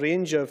provide a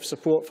range of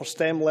support for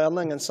STEM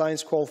learning and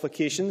science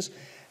qualifications,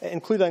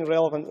 including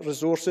relevant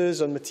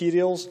resources and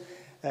materials,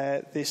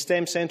 the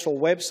STEM Central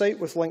website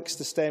with links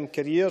to STEM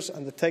careers,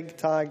 and the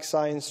TIG-TAG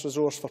Science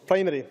Resource for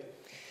Primary.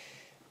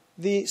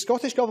 The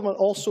Scottish Government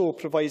also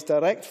provides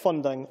direct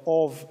funding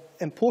of,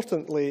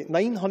 importantly,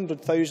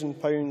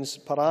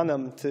 £900,000 per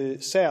annum to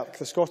SERC,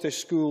 the Scottish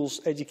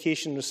Schools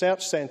Education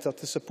Research Centre,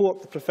 to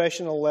support the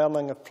professional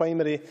learning of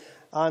primary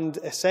and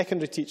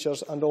secondary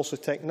teachers and also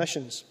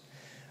technicians.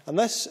 And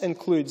this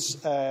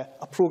includes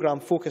a programme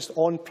focused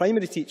on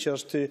primary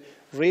teachers to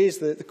raise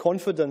the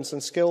confidence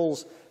and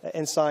skills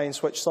in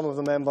science which some of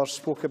the members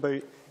spoke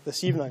about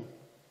this evening.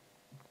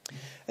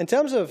 In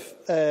terms of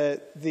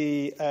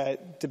the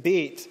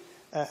debate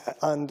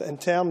and in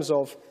terms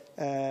of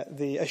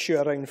the issue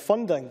around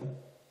funding,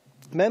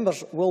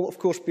 members will of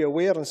course be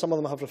aware, and some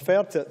of them have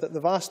referred to it, that the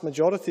vast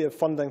majority of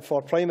funding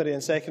for primary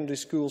and secondary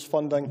schools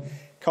funding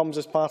comes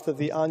as part of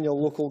the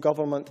annual local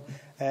government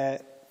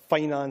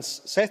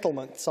finance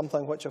settlement,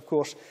 something which, of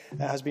course,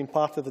 has been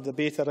part of the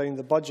debate around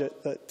the budget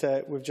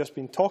that we've just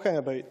been talking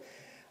about.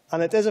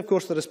 And it is, of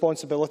course, the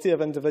responsibility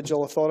of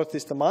individual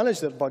authorities to manage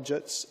their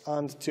budgets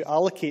and to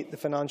allocate the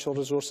financial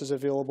resources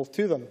available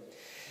to them.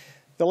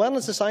 The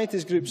Learning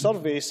Societies Group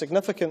survey,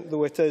 significant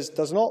though it is,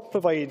 does not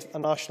provide a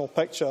national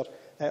picture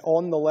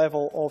on the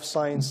level of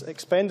science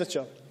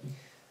expenditure.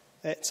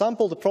 It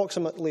sampled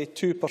approximately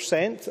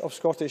 2% of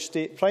Scottish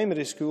state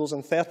primary schools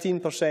and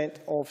 13%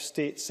 of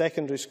state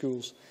secondary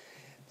schools.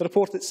 The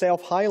report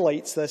itself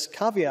highlights this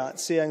caveat,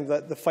 saying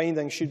that the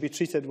findings should be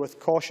treated with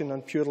caution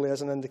and purely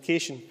as an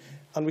indication,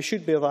 and we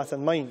should bear that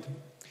in mind.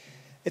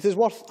 It is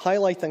worth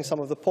highlighting some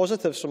of the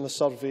positives from the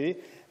survey,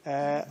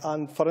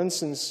 and for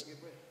instance,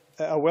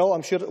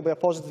 I'm sure it will be a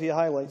positive he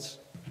highlights.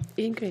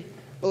 Ian Gray.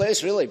 Well, it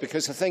is really,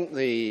 because I think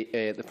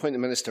the point the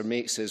Minister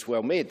makes is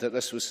well made, that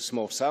this was a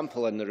small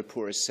sample, and the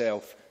report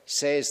itself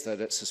says that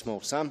it's a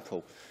small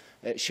sample.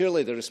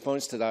 Surely the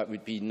response to that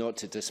would be not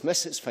to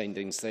dismiss its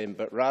findings then,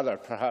 but rather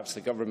perhaps the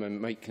Government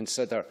might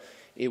consider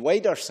a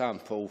wider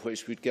sample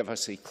which would give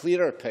us a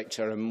clearer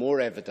picture and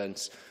more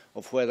evidence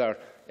of whether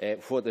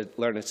what the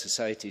Learning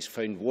Societies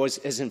found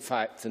is in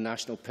fact the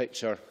national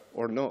picture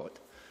or not.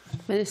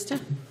 Minister.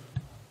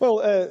 Well,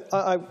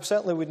 I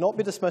certainly would not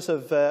be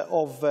dismissive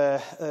of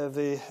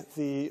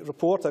the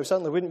report. I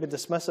certainly wouldn't be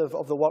dismissive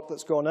of the work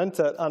that's gone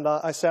into it, and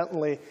I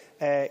certainly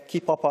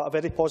keep up a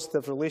very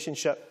positive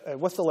relationship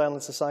with the Learning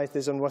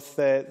Societies and with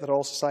the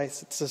Royal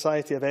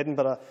Society of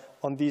Edinburgh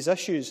on these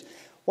issues.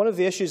 One of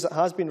the issues that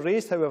has been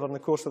raised, however, in the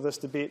course of this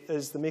debate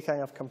is the making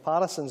of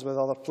comparisons with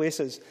other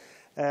places.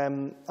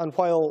 And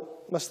while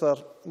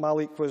Mr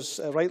Malik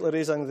was rightly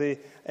raising the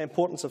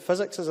importance of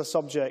physics as a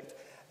subject,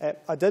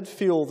 I did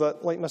feel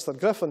that, like Mr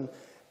Griffin,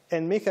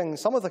 in making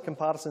some of the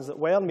comparisons that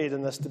were made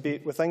in this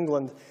debate with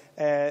England,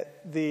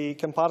 the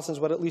comparisons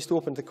were at least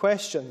open to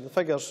question. The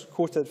figures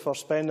quoted for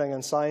spending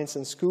in science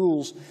in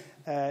schools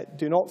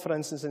do not, for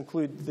instance,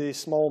 include the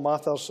small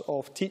matters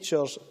of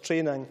teachers,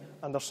 training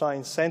and their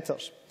science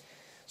centres.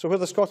 So where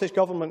the Scottish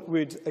Government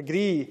would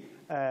agree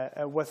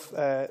with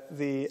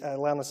the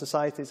Learning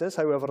Societies is,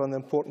 however, on the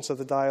importance of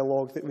the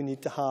dialogue that we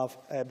need to have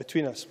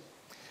between us.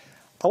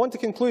 I want to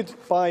conclude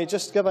by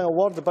just giving a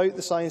word about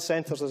the science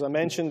centres. As I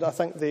mentioned, I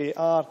think they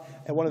are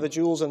one of the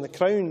jewels in the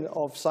crown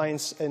of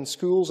science in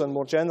schools and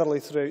more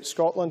generally throughout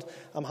Scotland.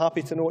 I'm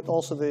happy to note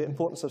also the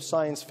importance of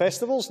science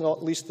festivals,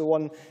 not least the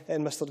one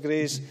in Mr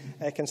Gray's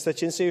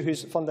constituency,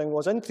 whose funding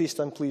was increased,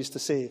 I'm pleased to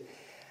say.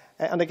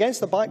 And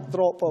against the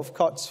backdrop of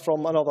cuts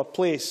from another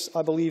place,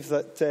 I believe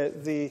that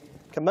the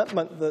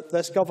commitment that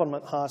this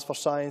government has for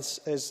science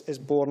is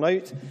borne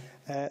out.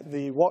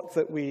 The work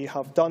that we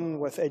have done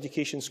with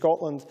Education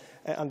Scotland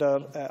and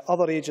our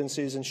other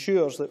agencies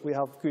ensures that we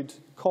have good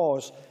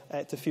cause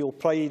to feel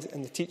pride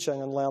in the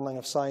teaching and learning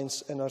of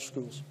science in our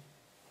schools.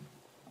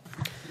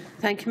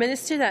 Thank you,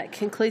 Minister. That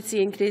concludes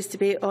Ian Gray's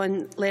debate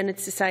on Learned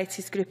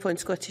Society's Group on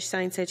Scottish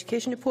Science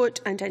Education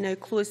Report, and I now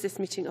close this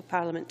meeting of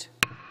Parliament.